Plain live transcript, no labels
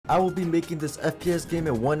I will be making this FPS game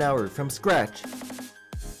in 1 hour from scratch.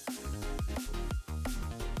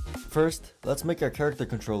 First, let's make our character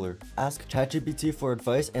controller. Ask ChatGPT for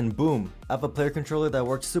advice and boom, I have a player controller that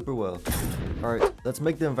works super well. Alright, let's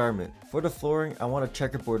make the environment. For the flooring, I want a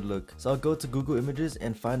checkerboard look, so I'll go to Google Images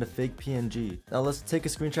and find a fake PNG. Now let's take a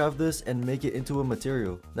screenshot of this and make it into a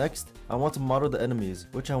material. Next, I want to model the enemies,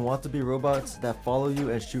 which I want to be robots that follow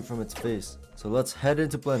you and shoot from its face. So let's head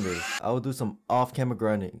into Blender. I will do some off-camera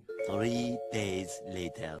grinding. 3 days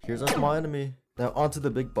later. Here's our small enemy. Now onto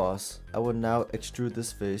the big boss. I will now extrude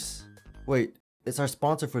this face. Wait, it's our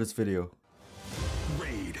sponsor for this video.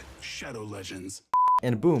 Raid Shadow Legends.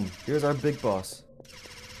 And boom, here's our big boss.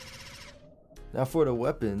 Now for the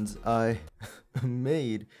weapons, I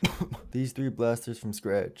made these 3 blasters from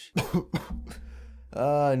scratch.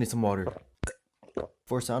 I need some water.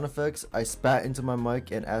 For sound effects, I spat into my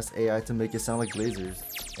mic and asked AI to make it sound like lasers.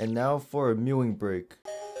 And now for a mewing break.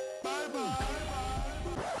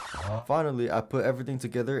 Finally, I put everything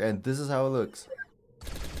together and this is how it looks.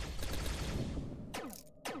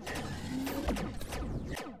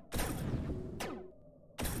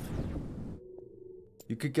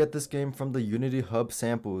 You could get this game from the Unity Hub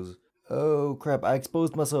samples. Oh crap, I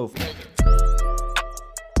exposed myself.